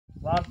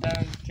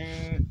Welcome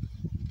to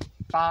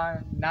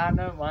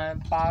another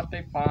one,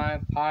 Bobby Bar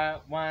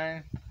Part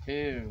 1,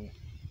 2.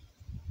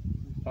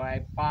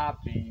 By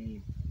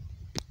Bobby.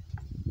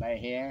 Right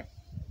here.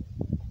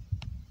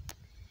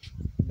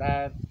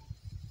 The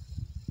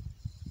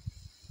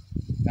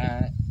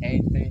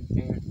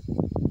 832.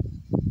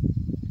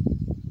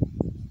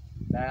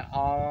 The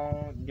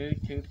all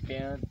YouTube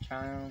build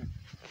channel.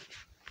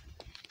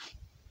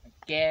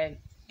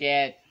 Get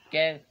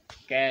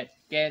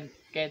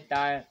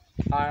that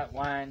part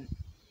 1.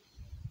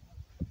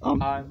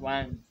 Part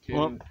 1,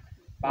 2.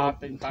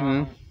 Bobby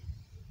Bar.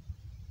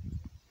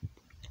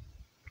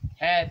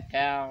 Head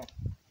down.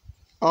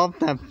 Of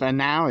the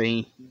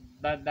finale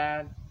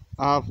The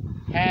of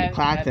head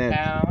classes.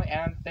 down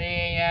and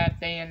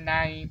the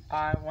night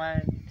part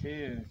 1,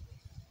 2.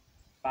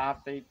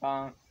 Bobby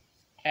Bar.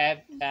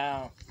 Head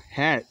down.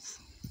 Heads.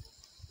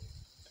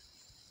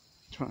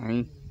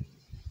 Trying.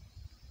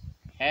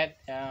 Head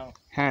down.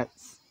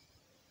 Heads.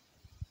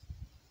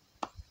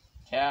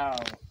 Tail.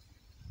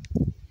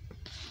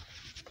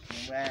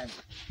 Red.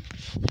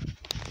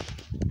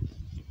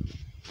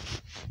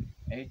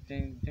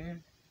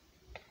 18.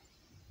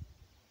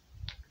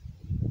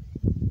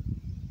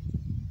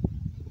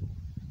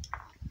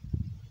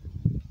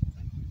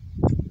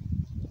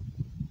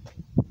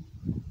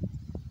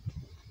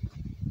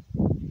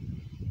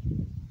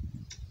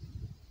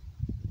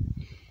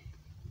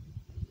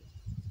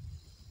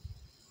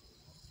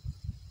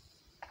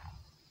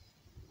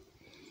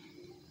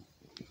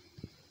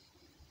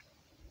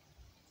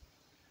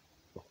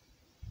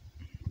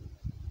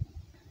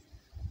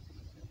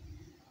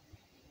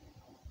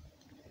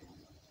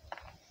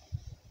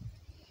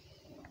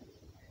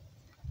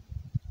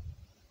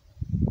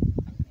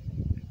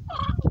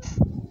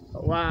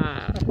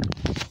 Wow.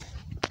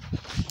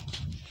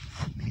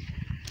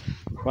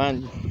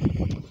 One.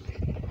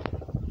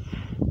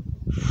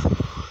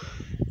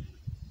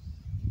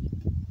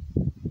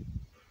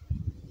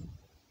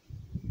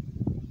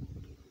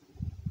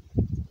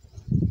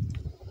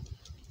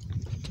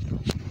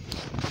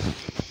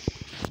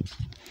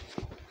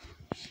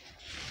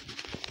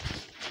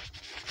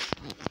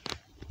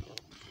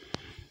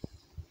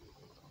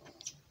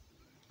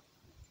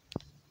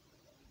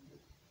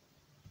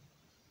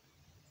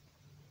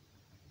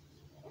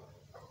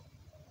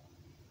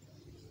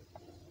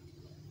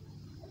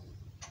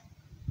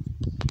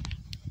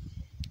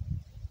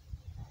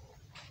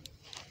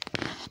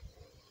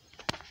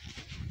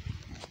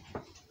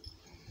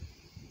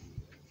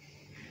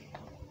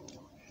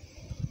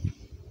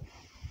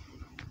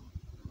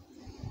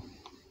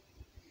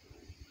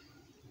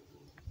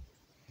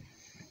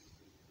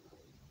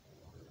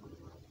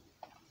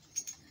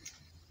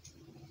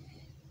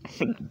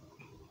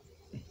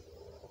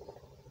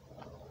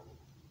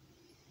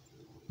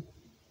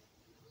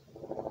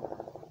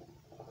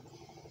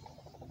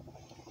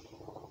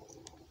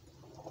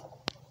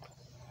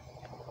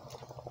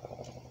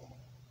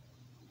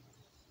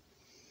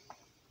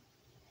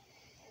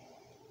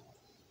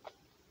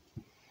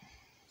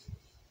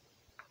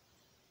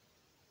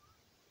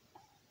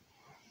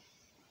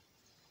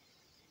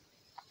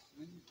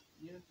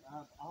 Use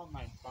up all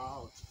my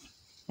balls.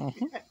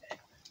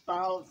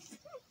 Balls.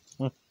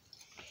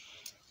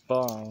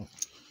 Ball.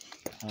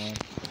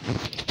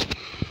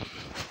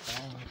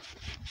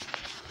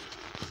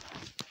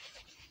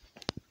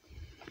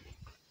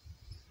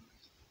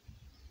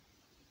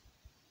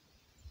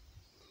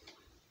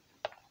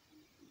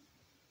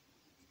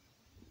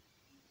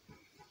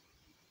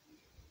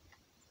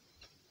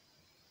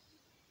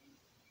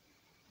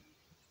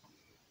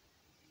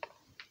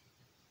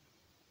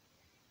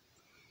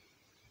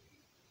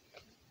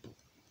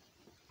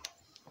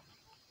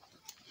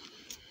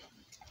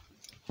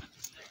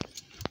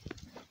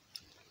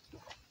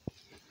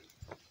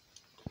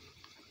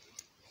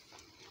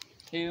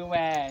 Two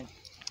red.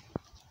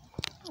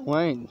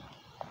 Wait.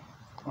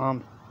 One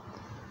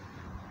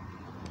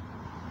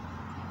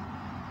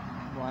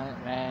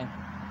red.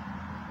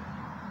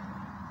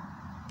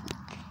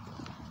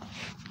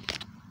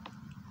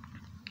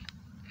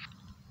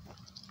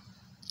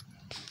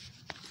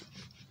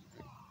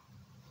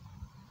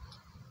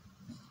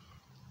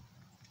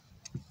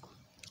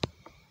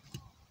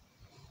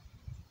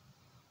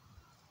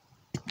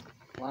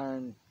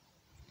 One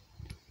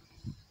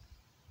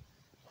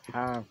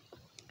half.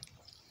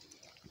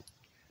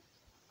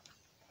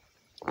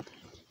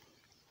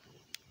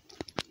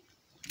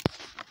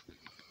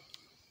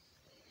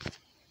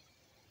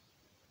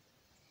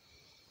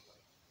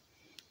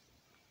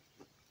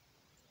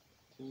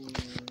 Two,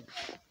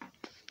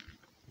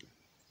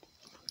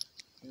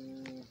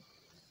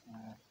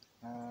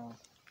 half.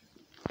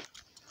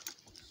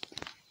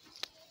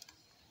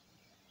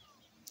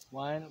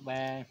 One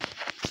red.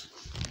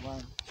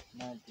 One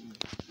muddy.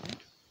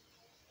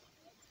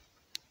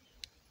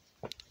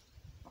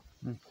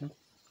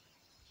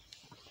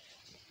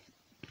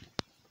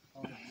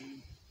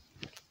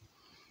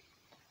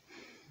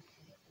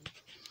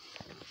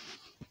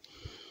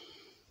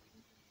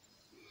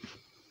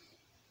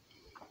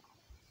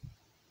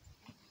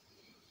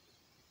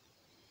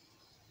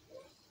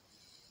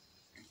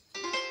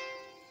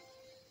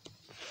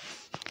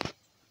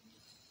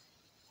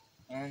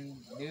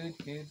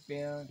 YouTube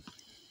build.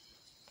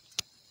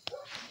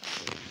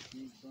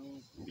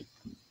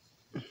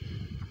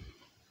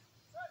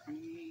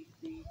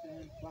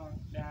 Season from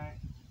Jack.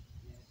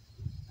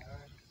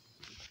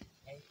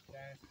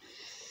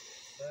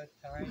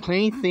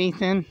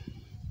 Pre-season.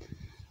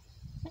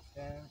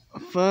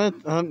 First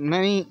of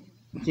many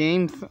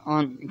games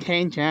on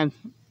KJS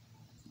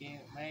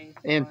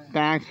is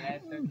back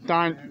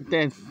start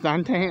this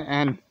Sunday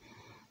and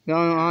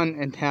going on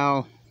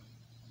until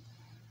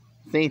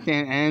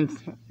season ends.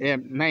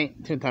 It may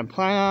to the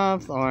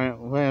playoffs or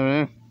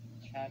whatever.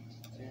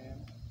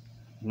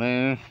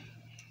 Where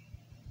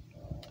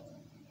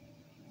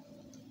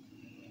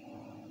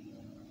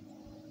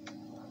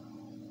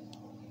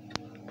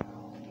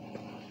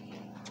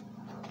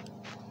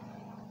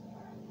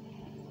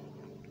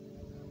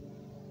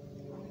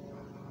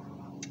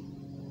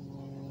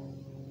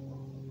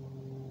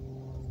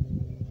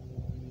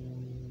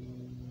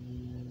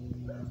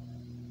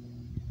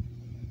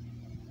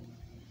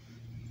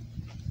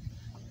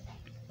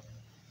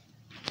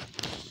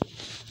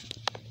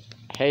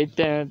hate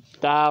them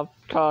stop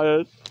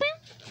colors.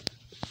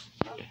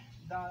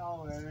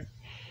 $1.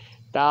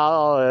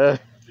 Dollar.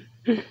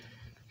 Get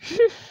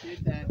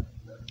that.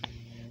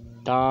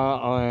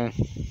 Dollar.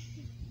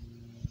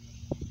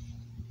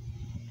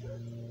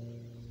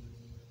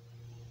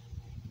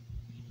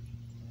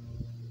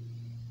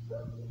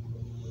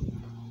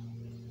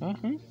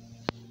 Mm-hmm.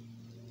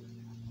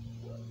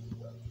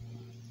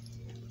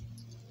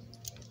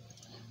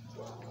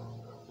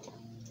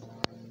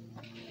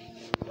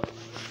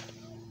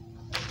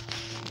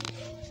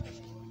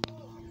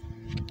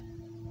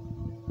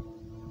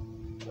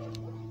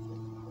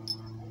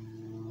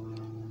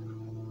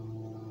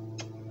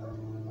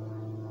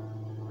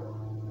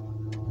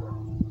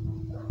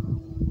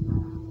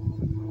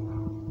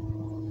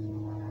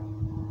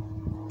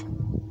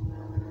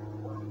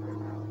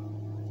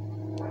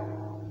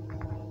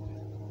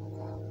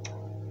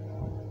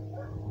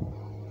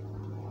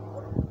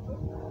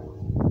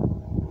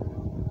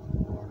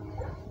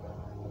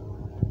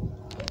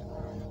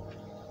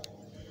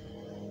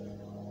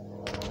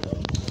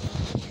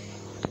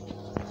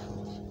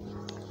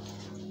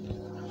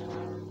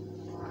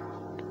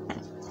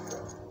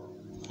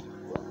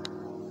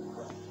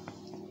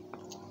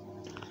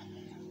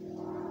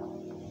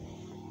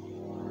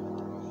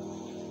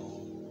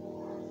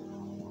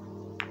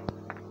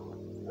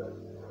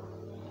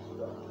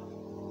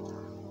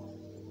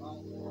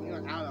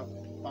 You're out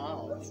of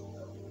balls.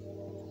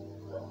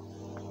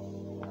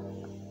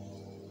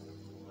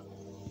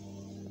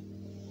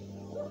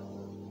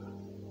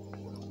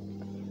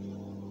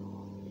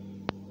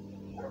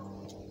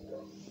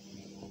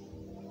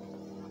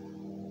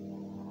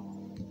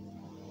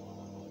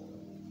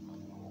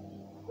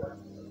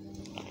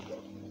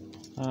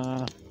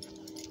 Uh,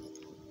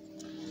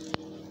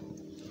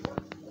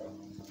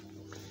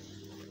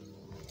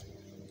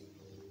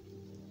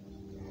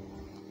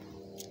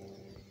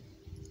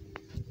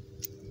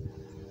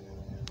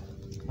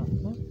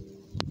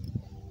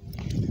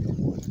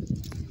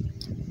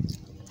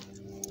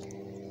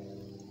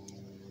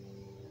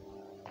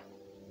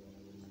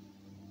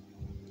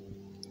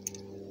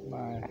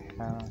 my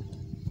house.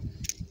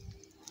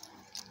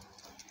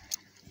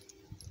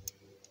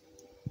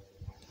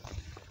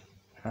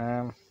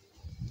 One,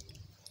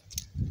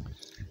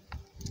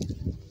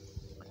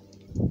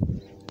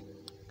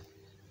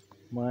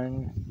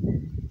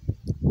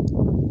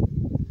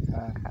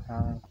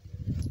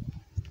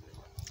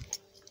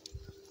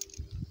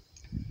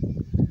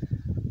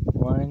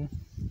 one,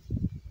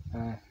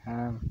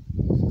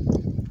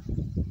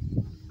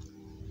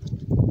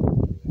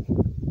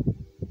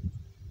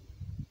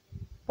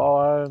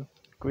 four,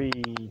 three,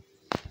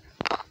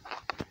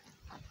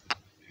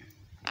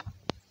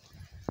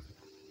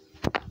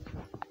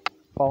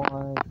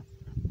 four,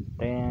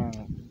 ten,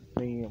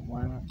 three,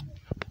 one.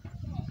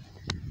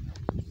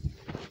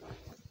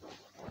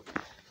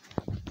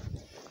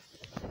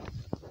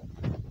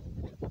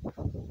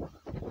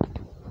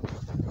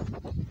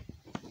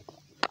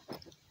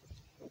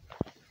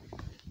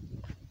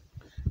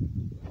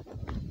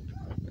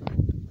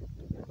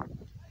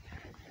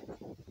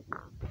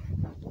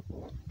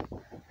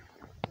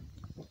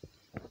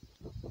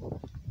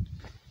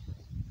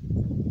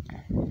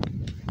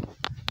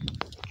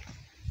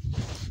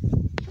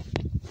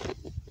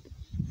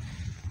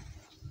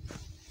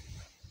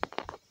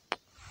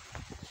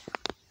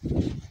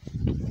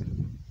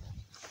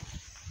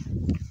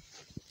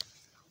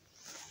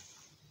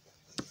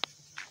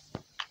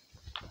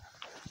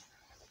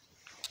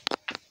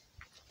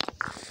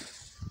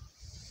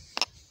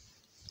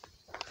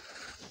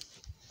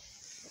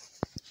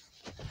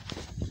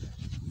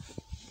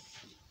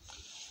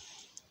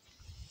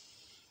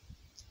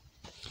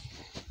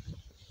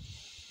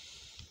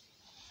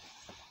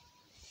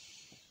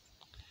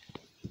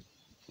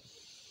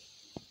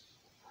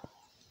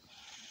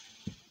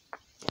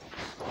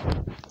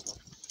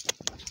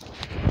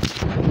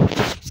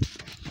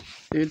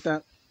 Dude,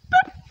 that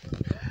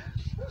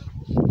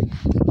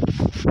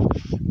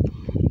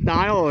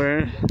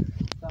 $1.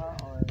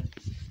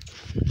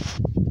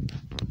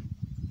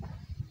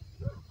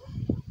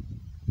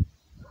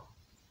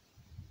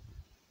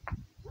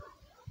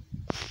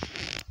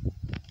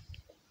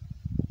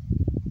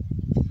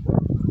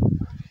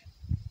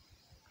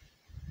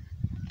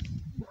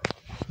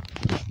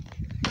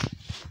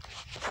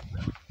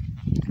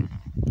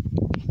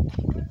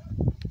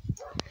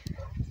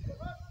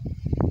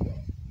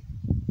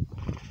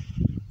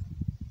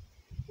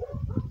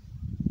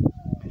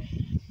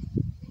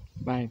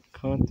 right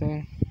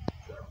quarter.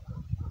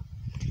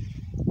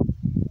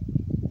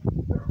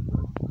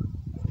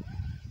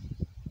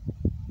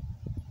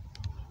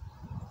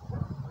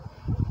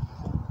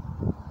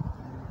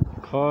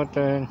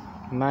 Quarter,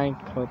 right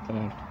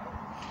quarter.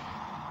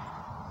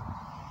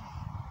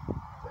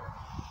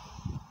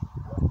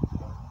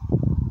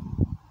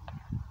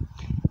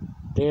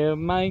 Dear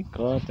my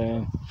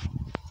quarter.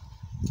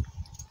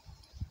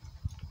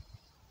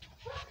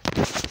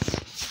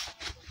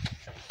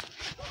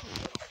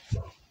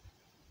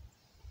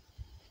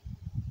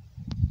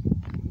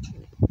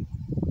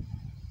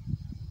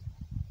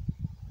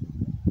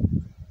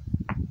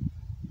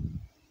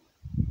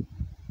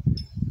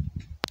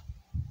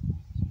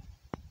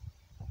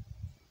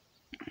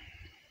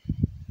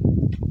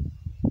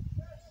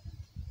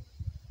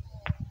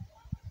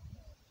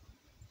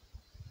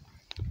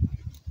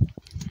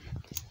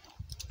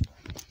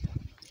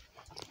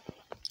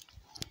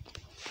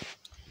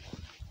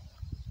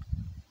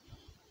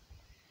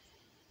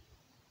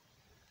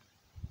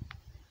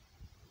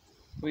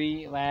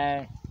 We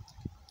were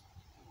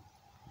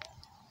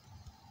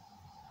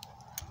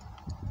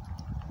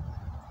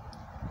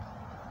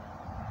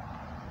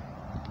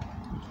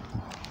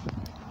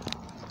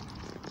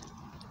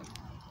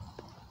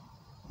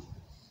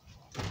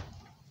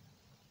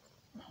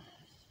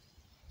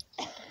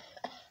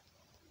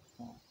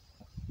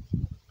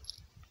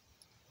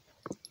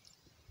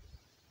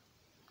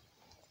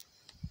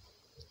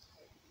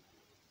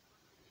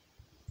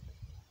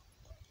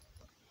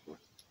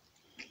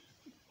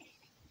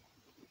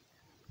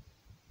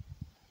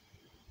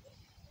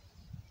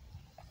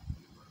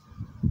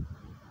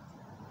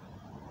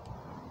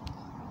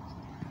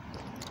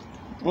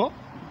oh.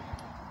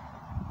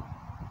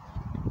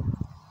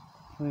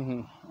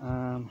 Okay,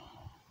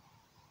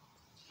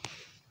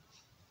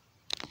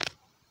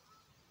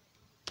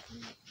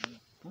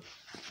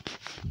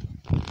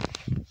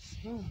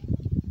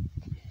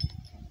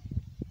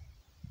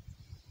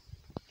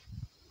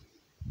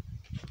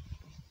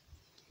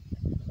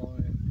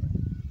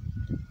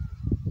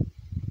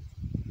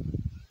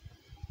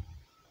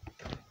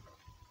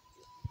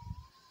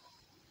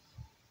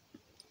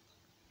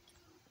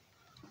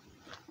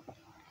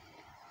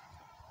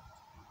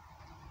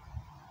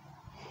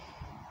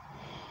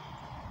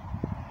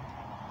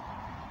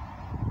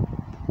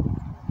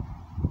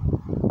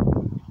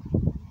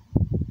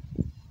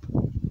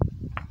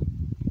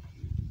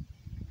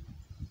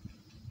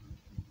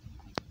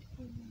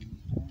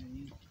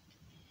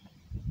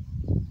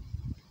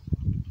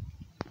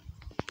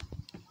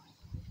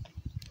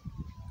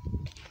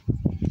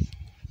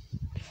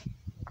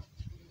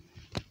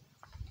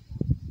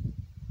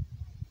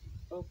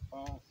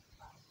 football.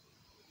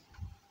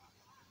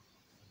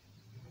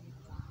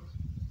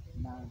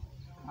 No,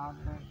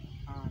 counter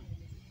on.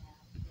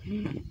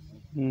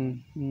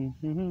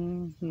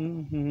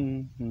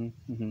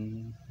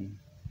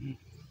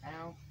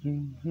 Now,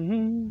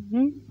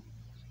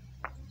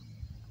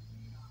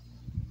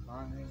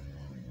 on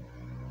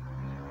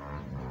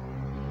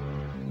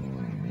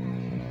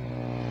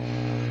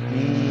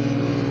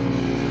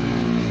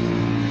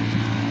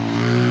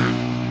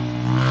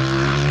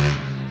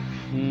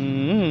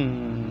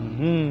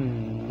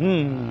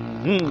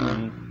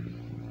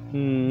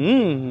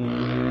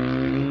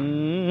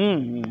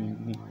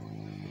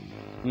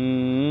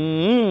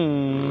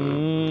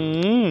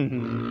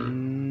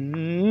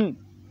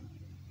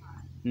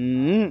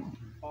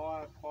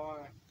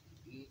four,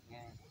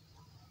 EN.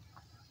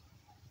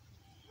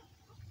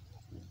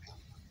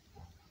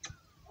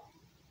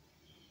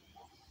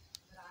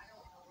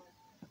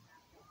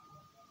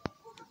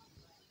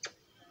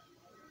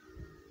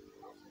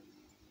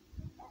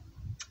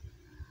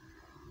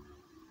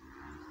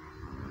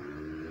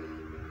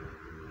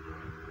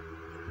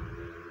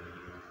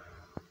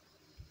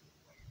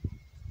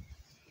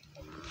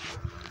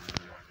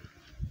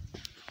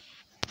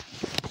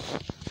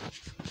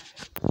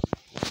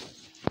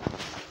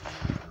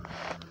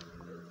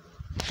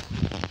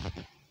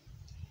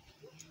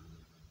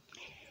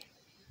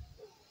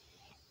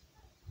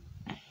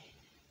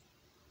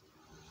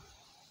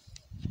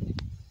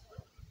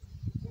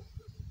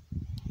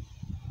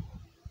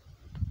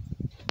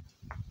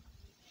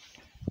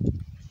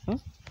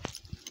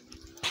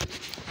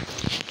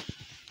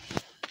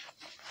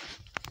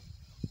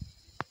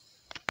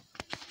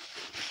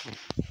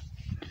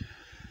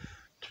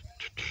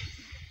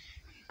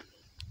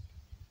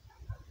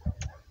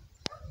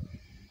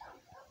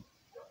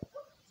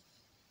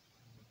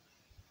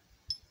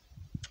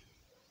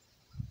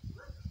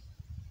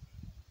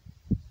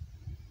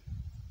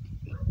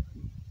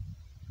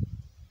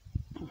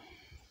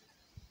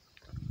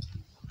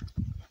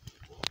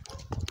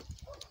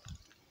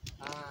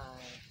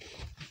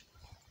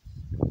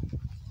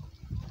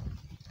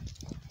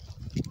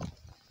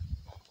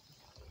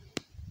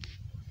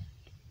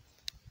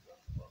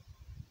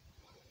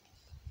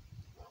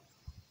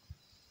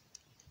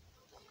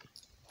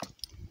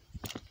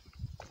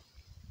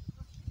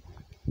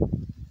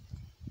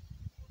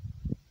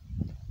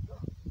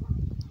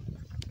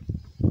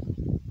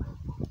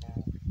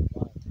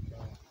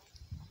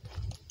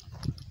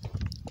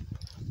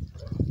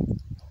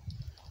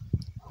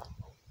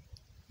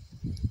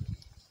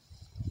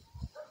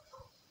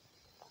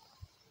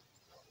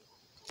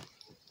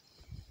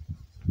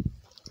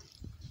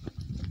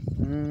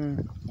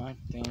 What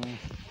the?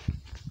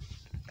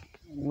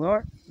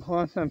 We're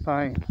closer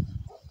by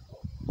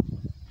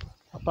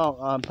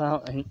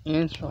about an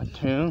inch or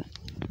two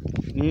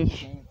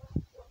each.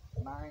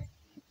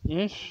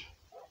 Ish.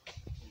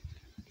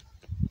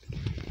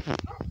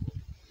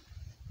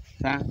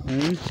 That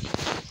inch.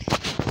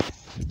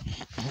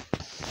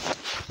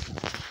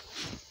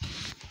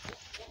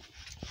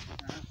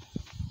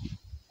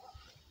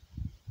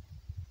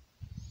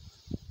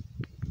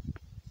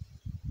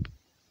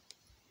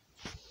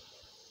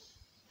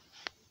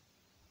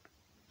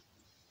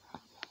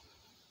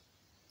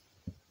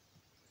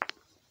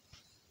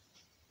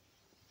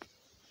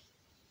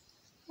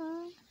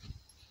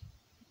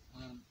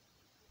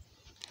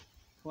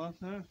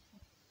 Closer.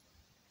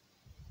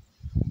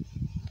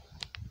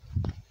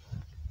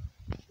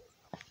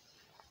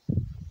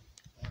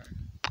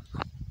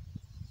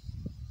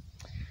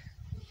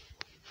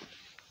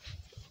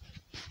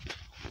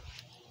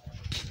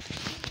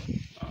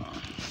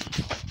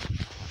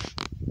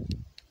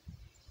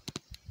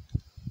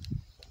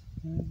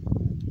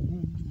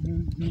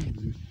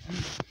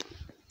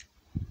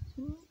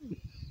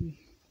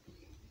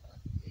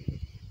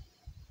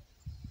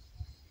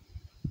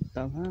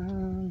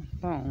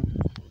 Phone.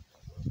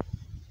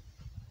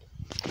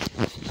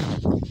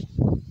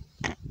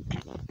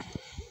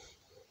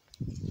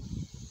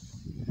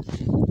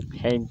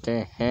 Hate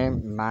to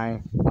hit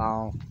my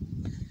ball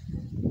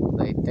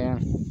right there.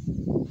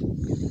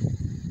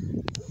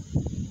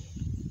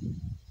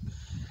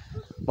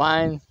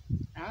 One.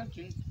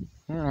 Ouchie.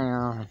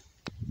 Yeah.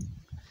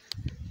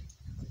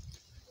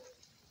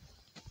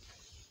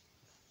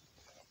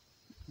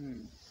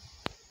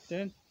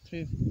 Did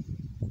too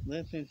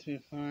lifted too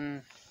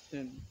far.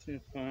 Did too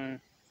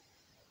far.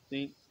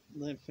 They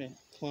lifted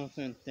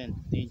closer than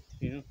they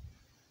two.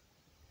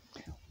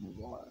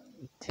 1,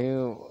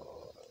 2,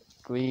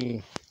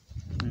 3,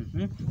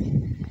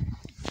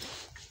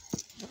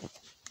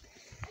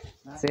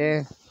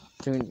 6,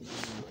 2,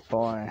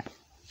 4,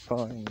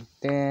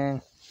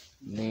 10,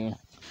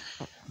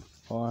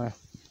 4.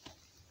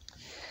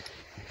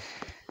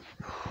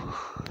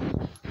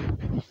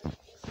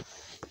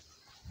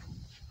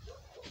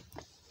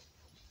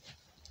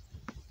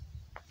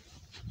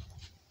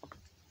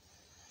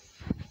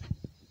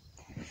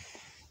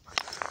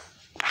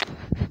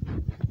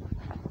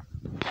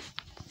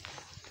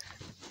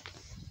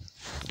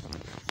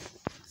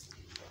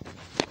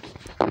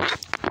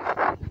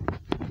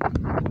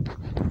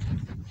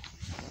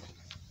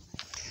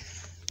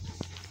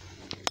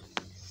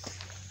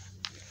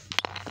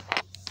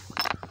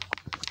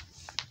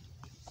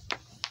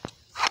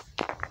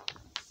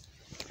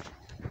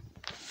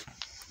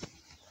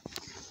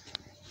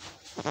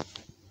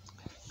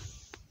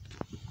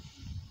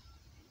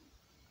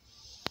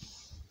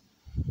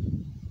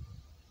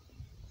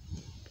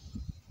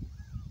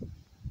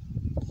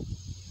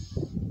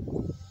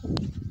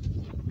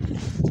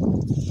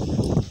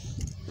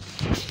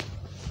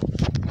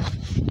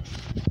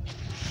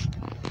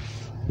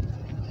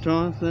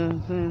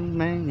 Joseph and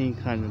many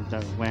kinds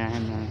of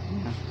when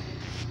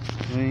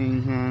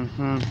we have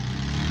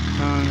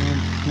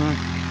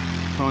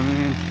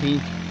calling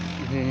peace.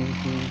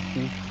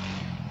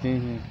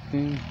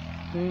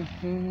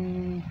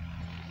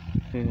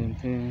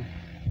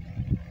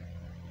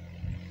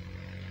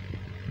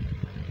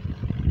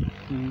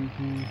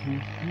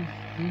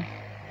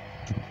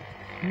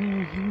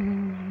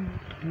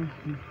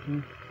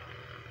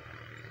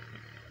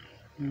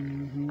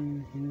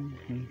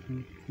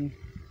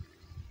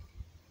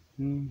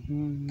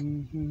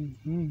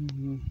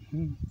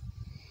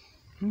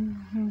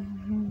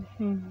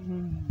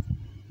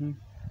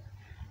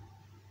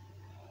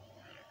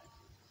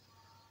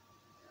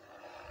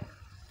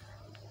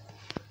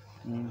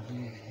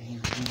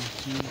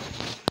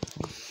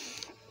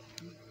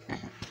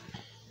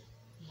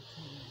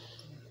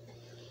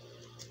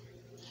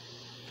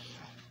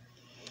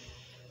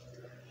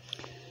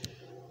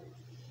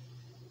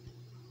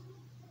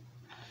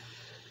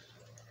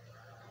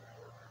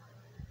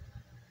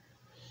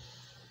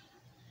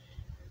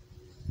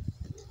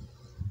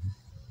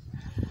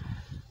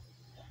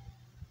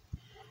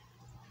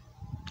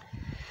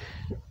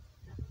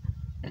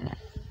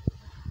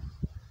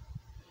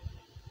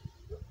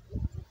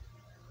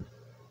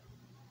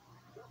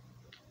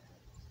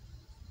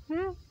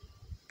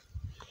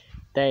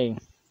 Day.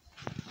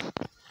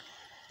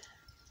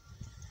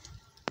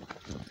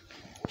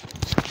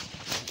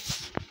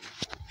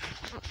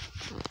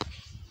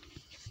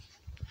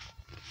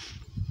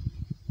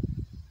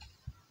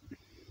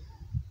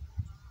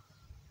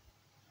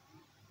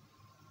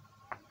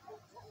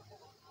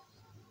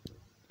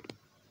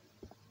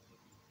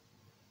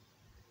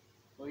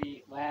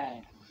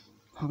 Where?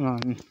 Hold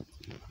on.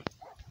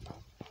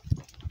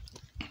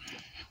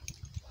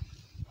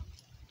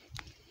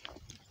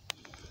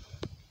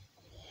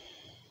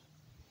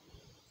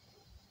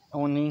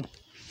 Only.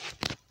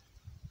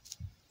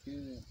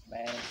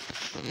 Where?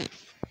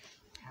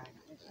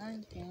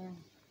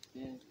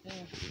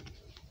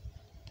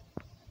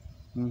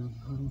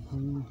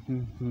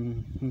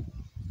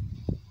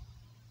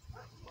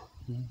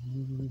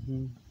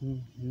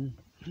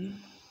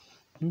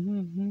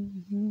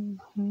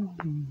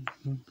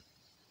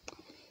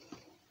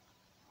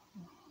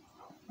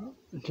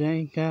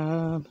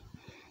 Jacob,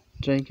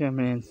 Jacob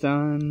and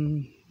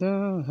son.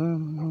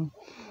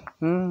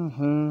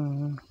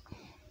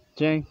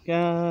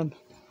 Jacob,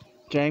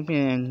 Jacob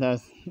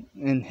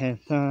and his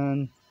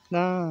son.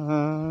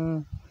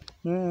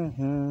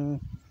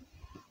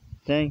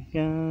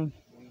 Jacob,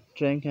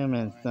 Jacob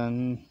and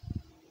son.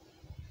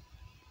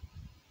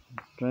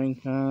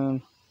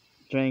 Jacob,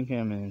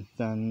 Jacob and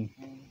son.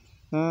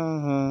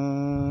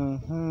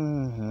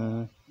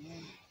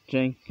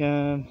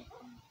 Jacob,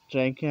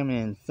 Jacob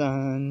and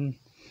son.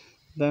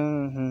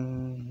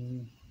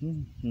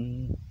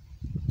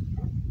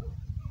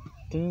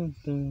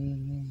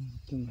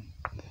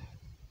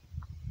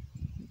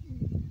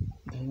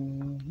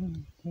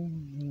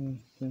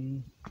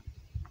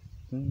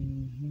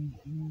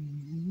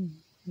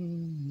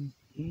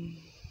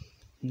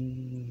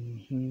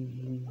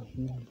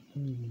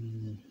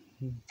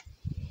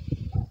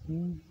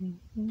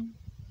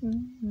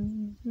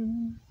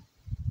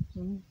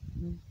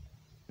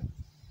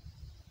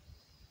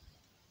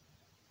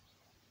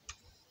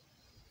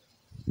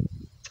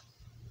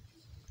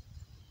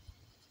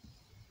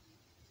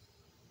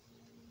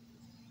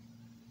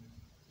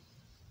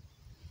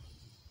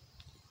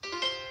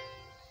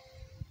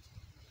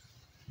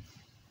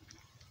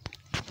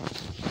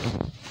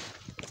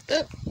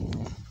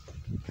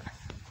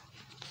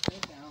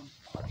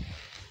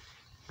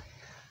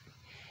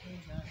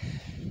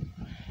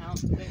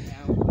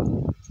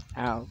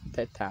 Out,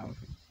 that's out.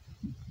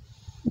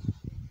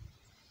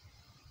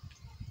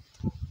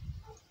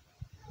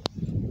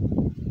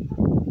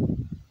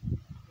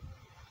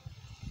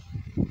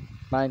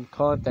 My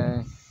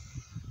quarter.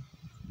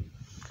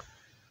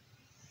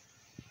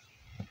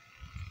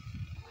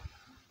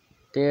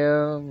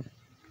 Still,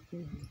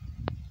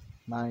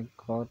 my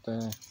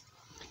quarter.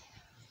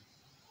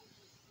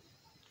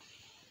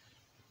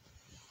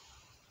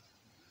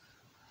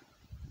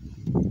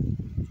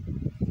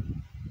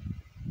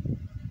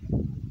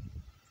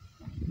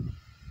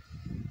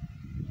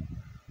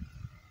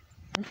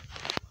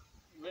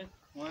 Which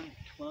one's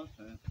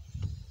closer?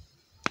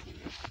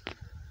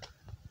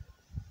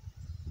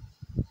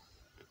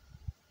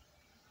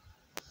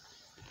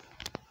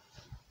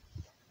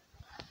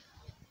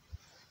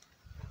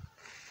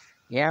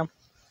 Yeah.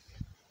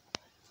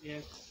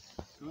 Yes.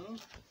 Huh?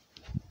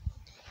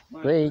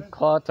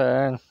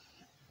 3/4.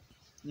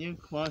 You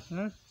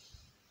closer?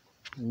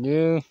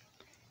 You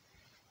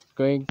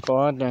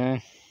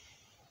 3/4.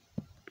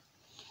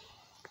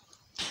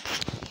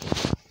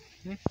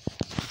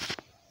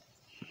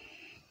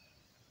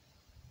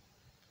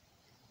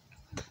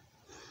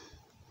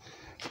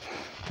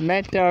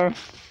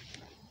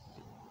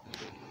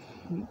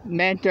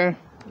 Metal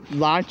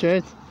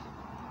Rogers,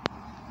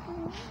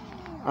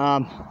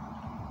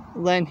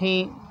 when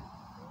he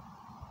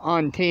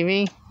on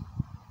TV,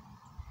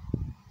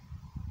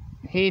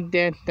 he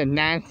did the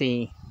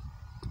Nazi.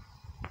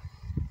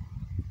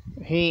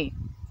 He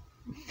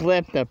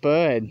flipped a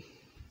bird.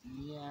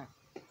 Yeah.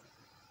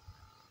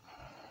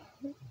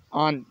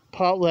 On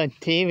public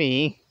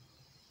TV.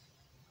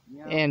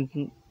 Yeah.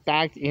 And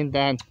back in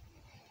the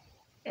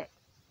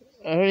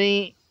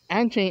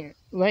actually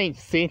late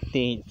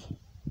 60s,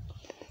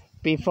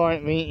 before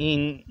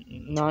being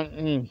not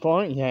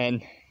born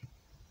yet.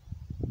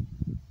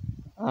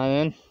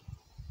 Alan?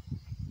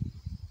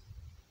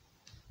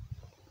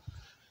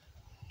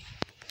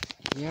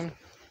 Yeah.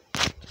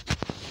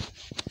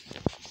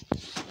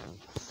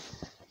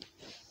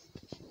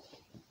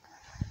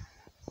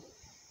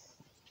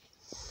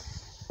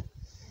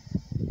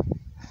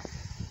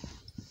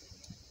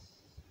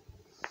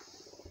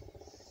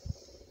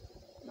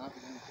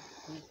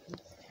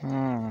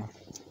 Hmm.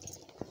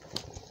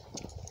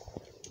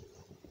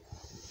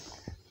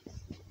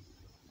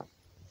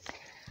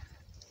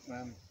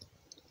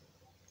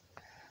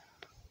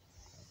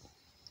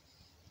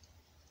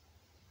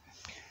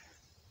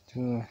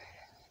 To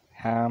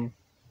ham.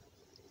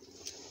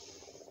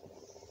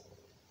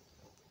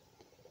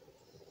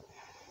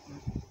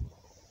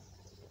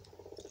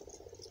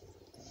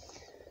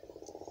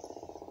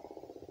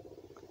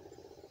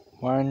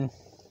 One.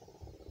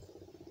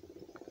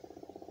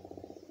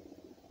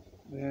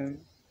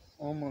 Then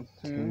almost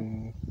two.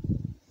 Two.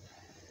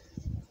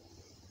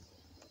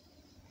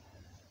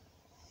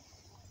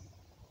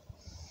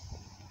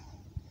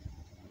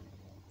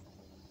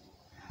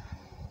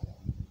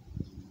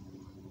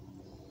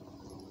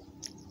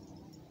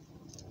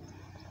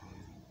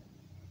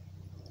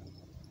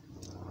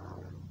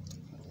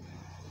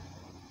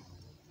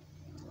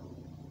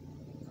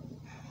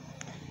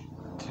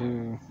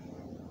 Two.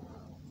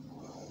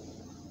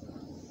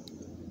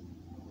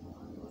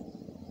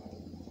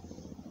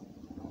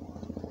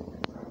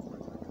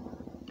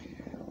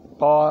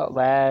 Four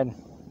red.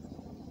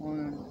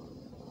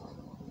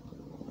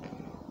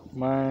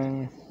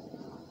 One.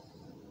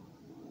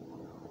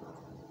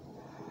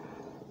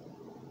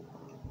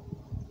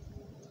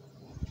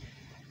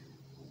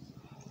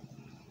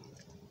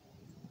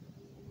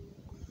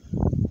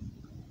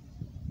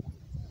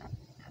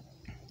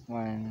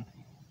 1,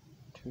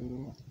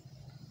 2.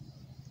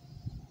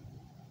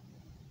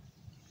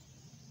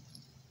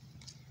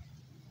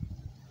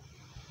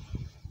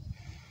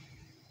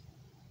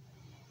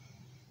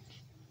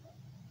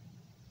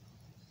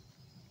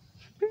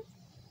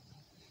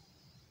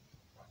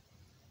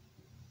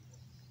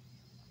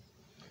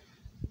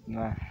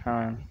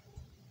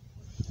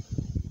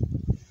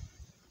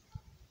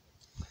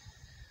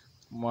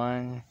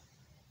 One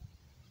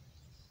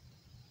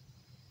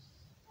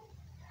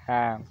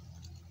half.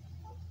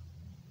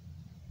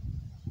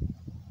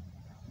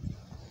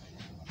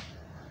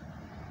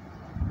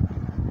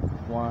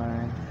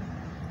 One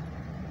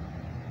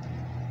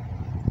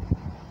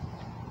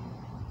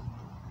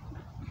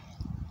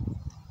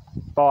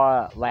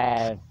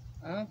forward.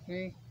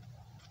 Okay.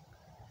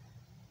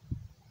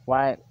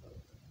 1,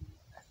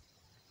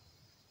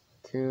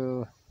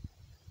 2,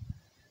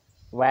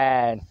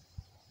 red.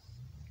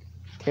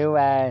 2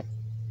 red.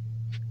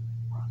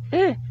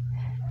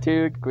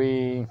 2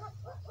 green.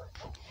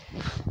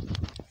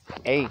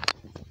 8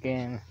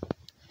 again.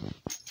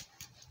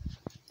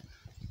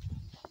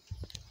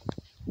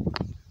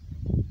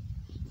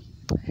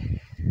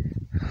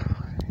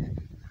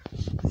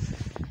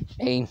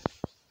 8.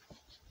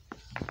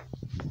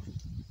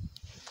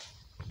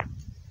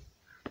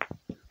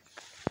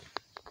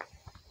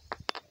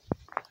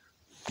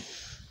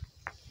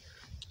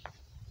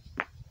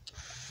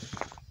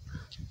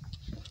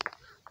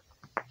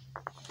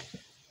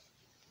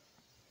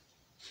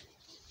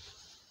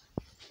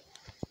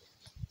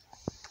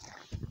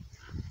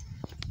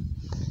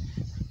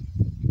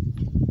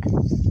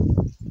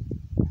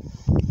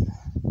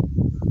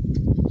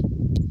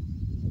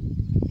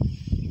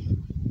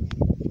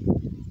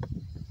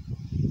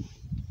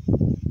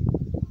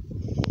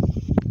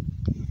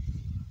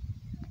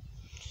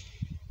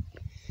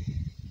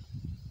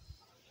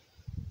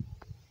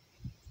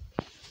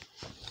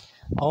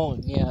 Oh,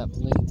 yeah,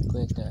 please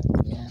click that.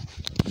 Yeah.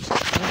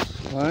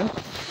 What?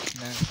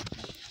 No.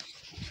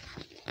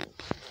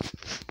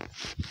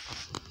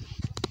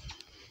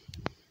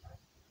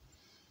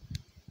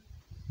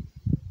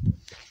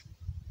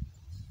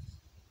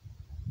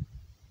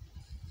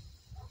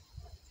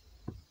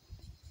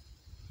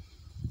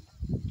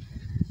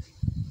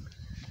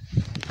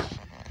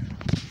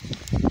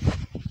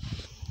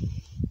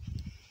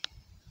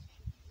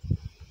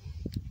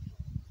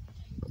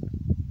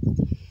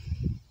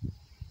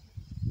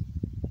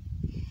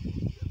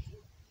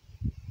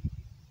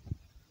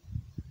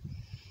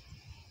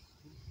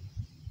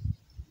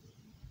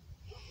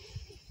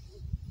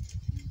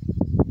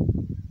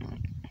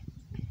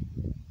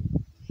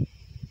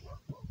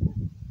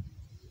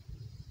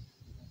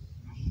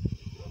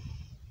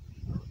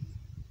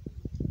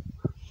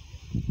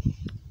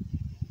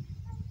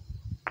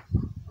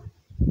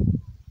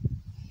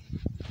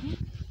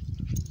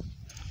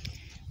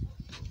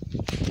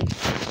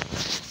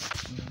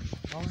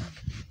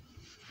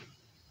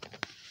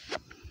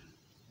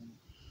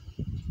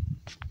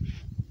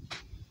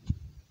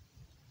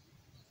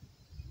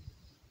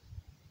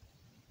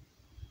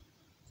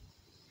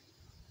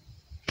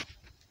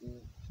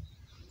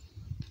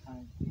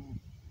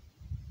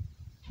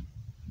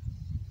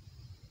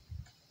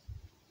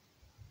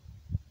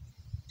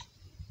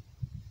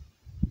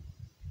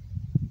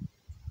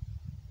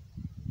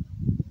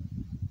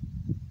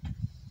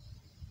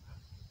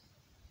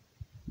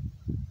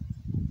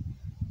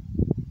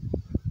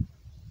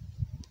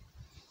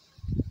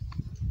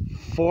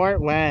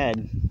 Fort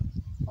Wed.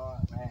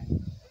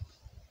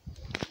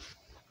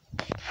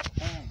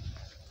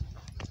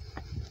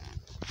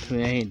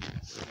 Great.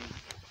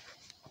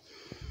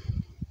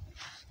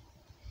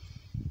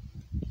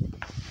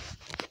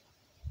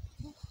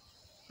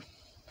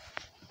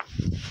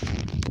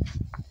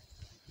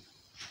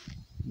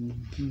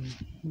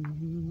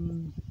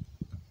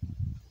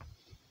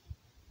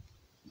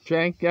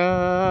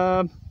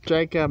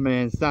 Jacob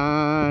and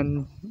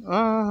son.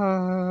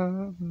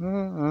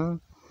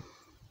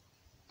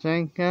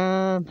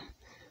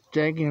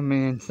 Jacob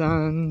and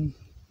son.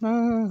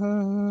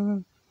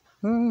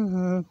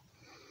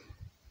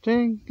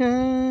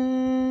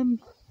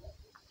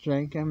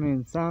 Jacob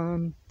and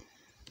son.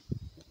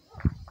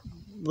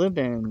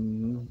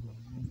 Living.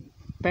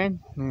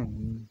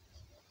 Batman.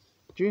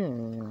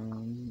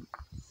 Drill.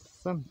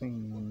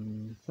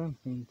 Something.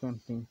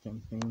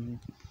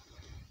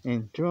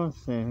 And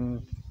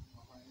Joseph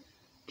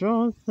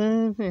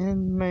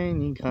in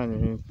many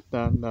colors,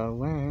 the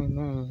red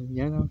and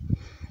yellow,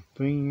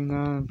 green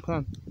and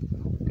black,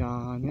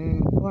 gone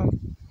and white,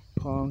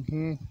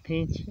 pumpkin,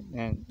 peach,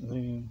 and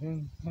blue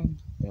and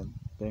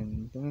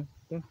dun.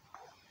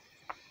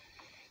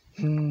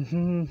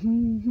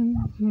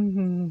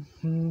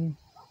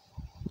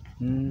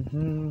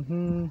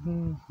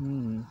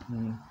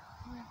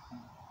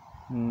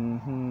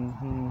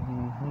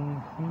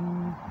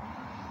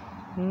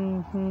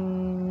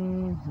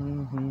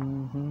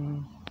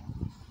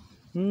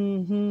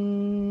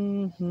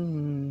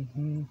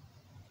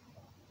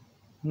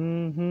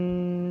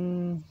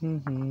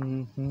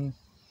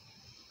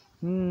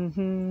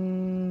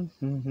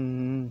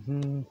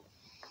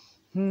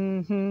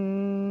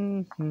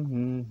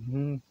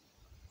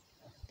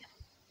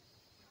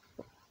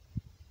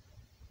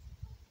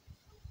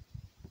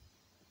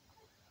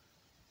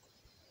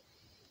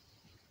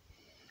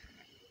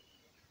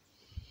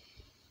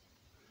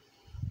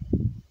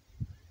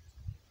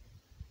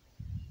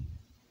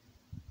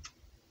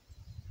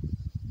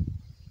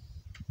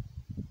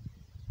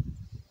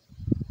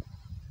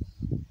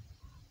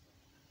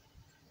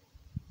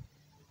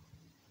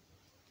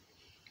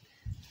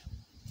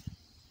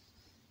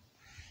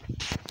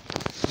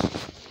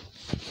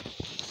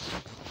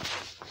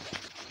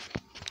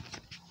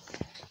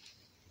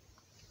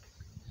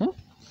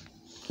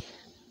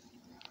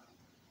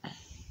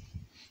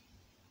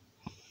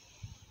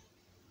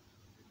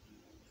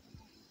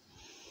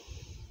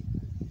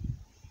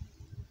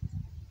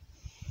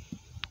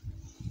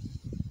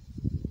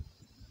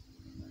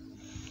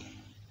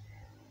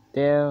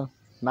 Still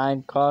my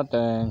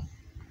quarter.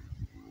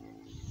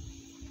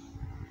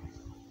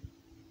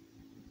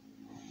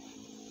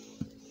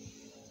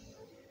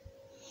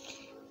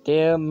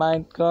 Still my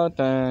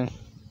quarter.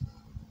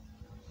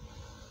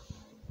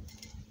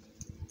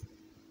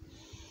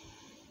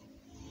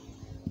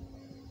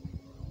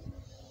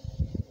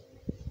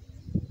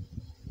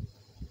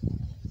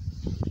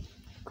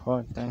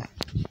 Quarter.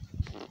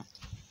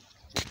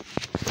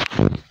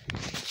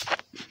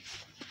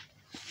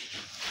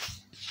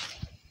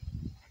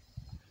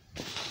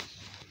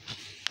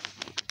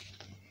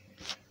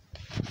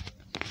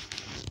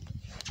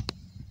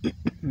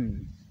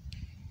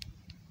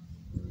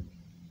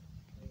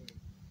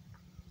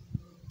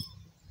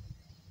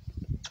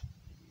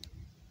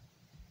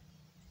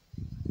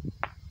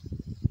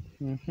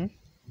 Mm-hmm.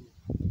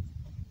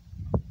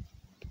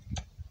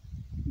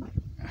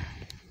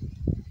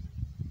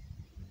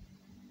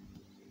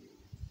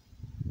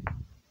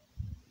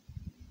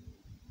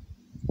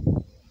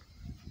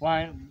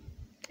 One.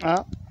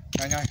 Oh.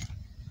 Hang on.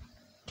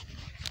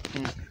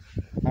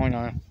 Hold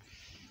on.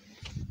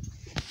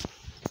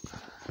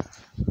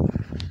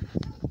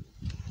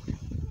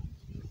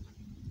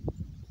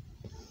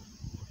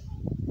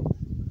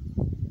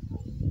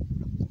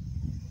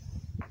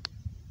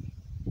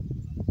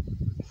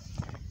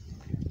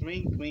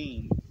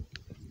 Green.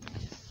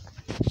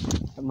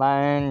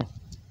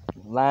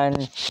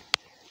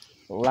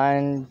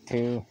 1,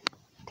 2,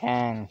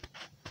 10.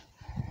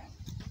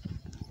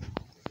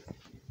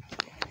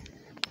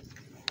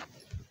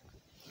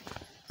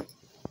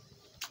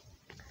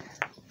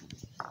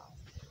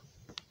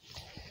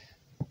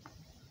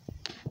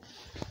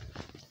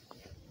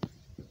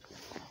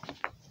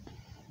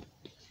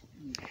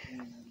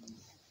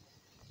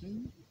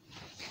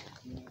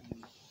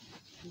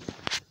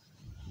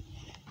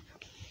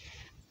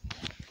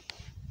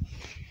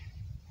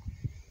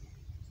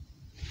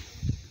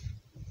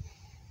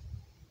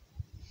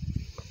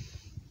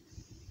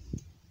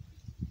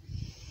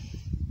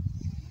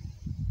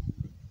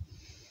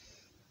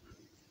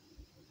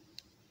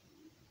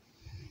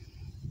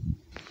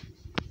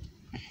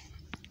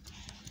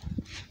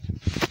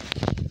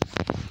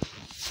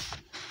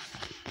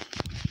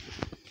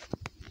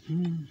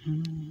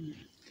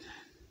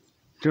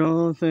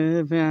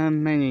 Joseph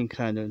and many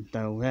cuddled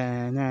the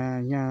red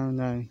and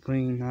yellow,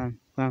 green and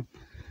brown,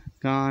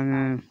 gone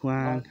and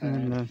black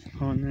and the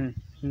corner.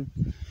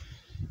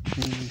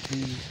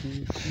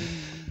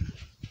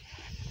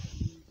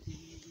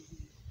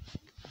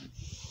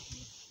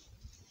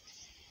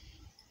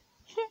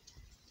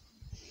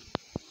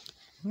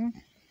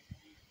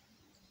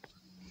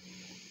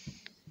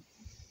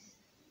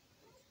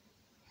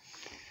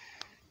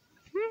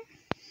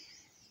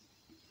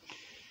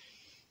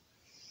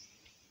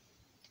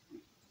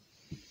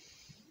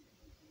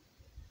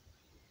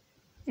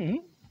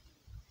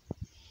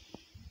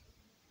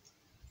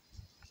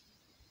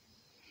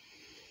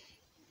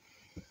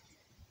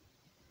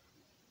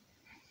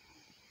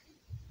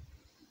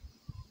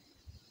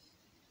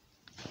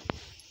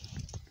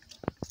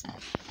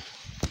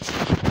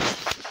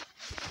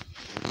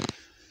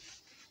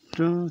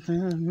 Joseph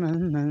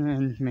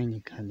and many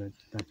cuddled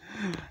the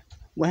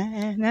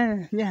red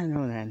and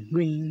yellow and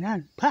green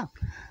and pop,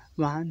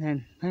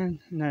 one and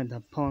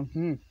the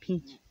pumpkin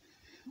peach.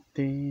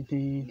 Dee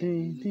dee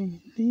dee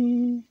dee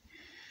dee.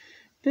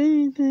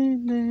 Dee dee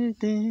dee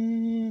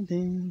dee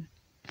dee.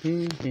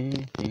 Dee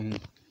dee dee.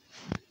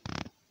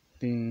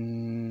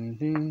 Ding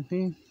ding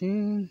ding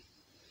ding.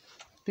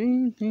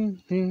 Ding ding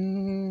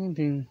ding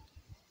ding.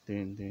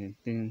 Ding ding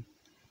ding.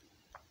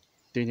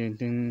 Ding ding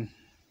ding.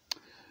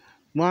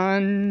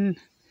 One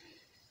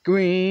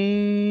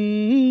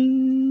green.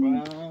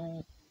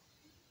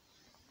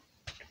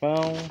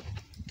 12,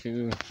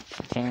 2,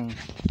 10.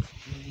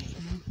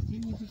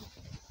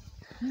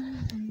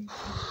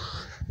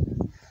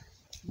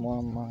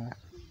 One more.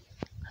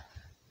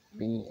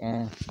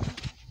 BN.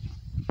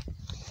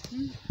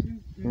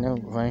 No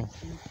way.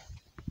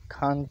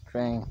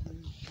 Country.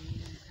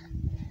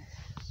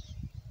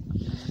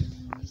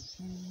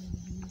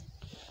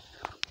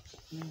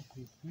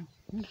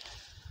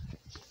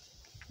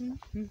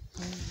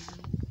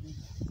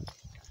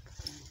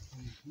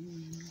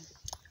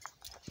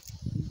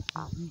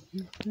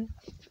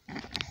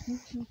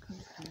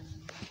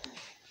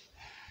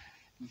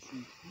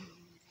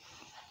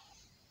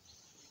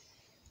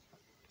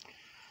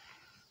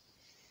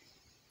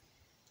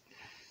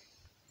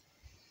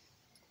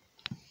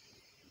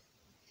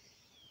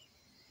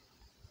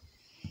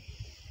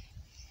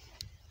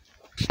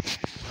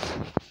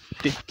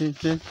 Ding ding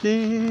ding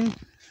ding.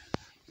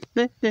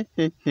 Ding ding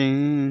ding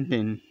ding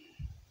ding.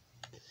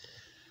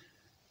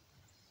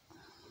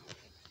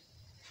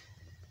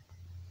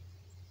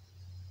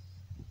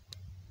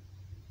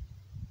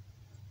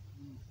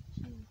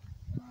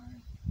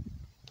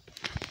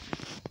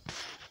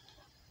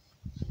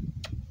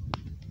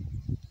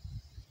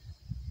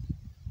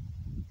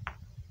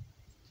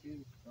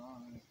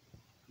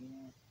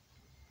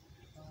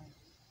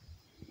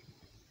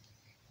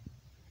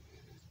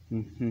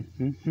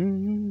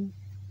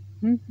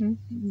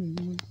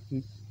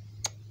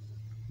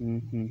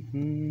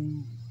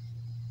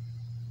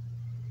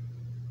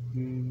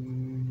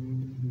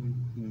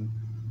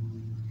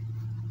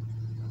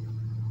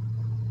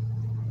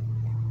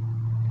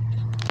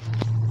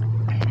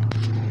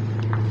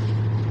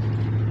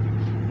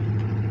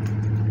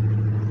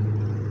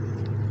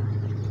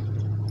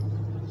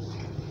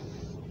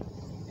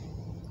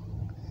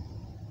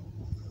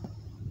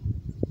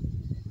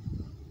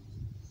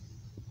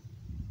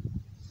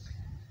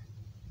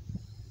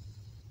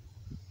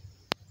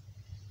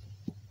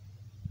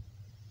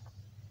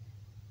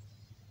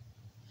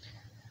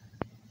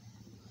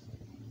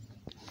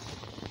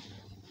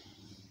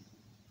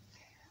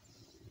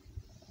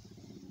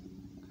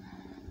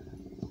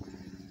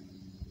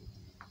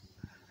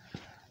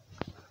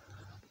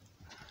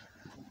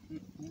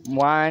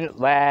 One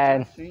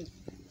lad.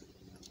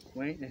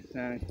 Wait a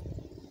second.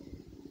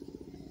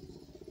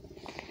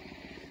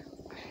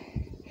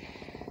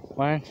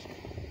 One.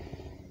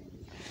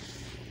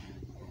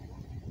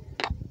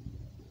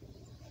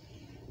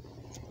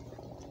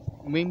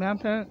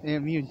 Remember,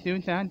 if you do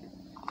that,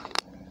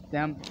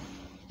 then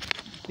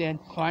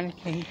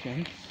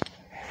qualification.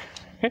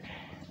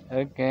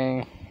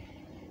 Okay.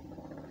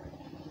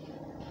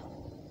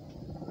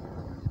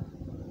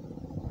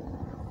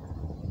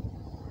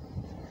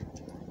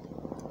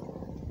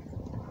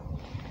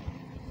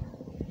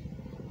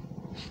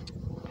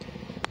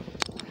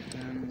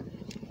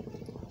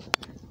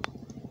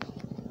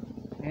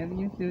 If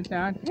you do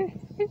that,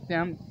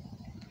 then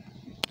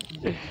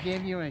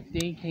give you a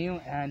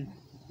DQ and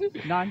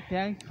not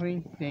dead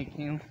clean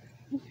DQ,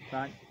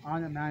 but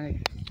automatic.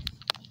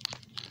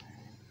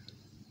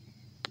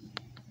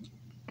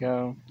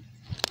 Go.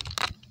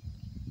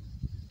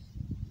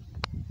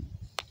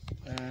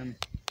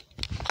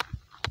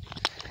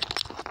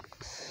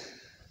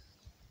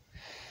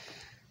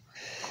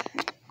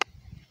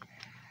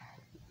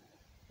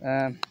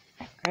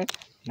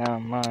 Now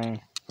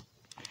mine.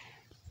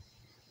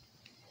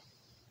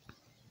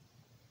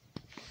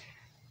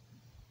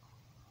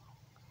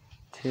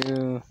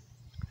 Two.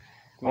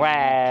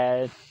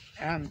 Red.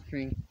 And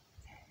three.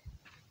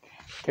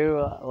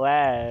 Two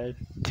red.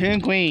 Two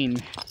green.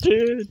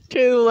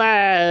 Two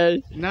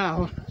red.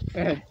 No.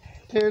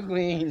 Two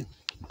green.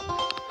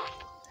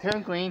 Two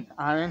green,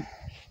 Aaron.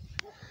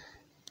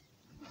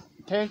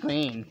 Two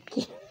green.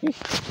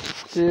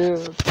 2,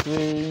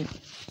 3,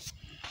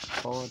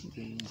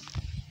 14.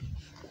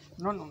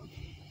 No.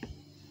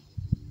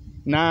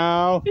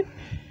 Now,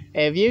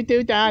 if you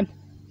do that,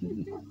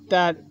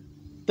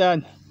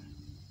 the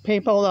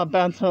people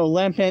about to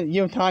Olympic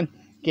Utah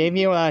give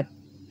you a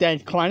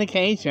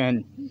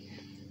disqualification.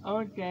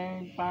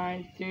 Okay,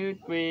 5, 2,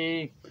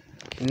 3.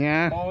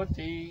 Yeah.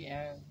 40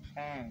 and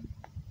 10.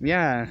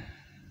 Yeah.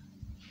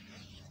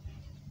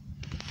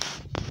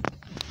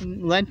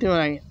 Let's do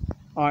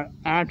our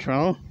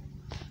outro.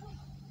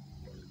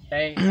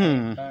 Hey,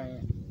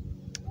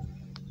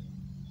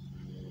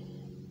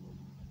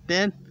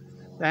 Then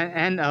the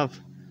end of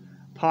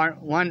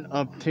part 1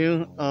 of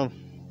 2 of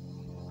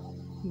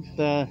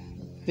the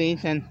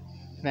season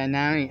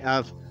finale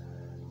of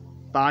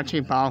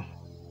bocce ball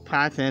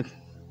practice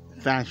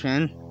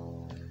session.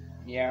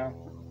 Yeah.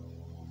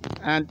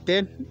 And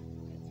did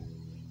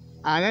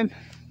Alan?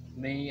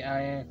 Me,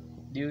 I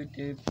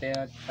YouTube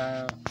build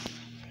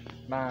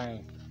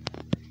my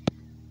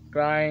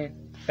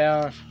grind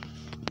fell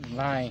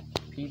my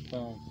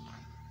people.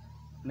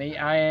 Me,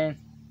 I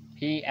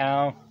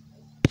PL.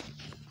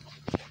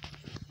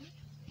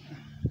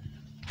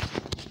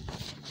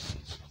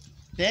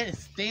 This is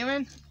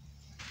Steven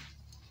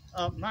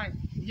of my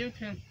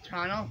YouTube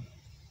channel.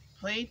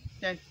 Please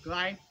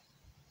subscribe,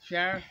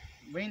 share,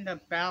 ring the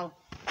bell,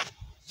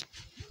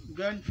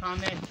 good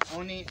comments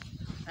only,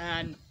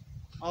 and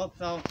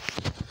also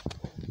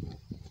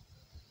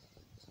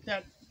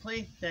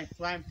please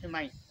subscribe to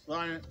my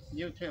brother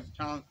YouTube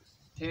channel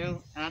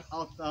too, and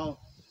also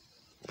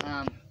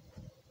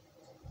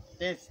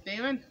this is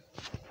Steven.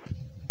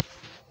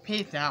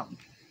 Peace out.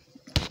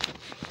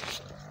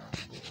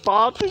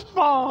 Bocce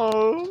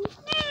ball.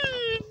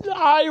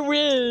 I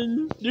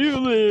win. You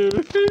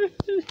lose.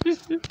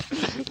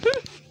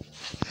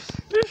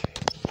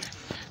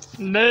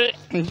 No,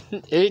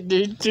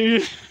 82.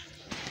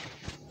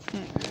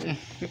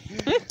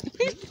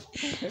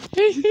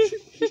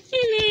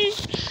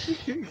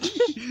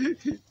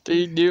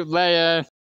 See you later.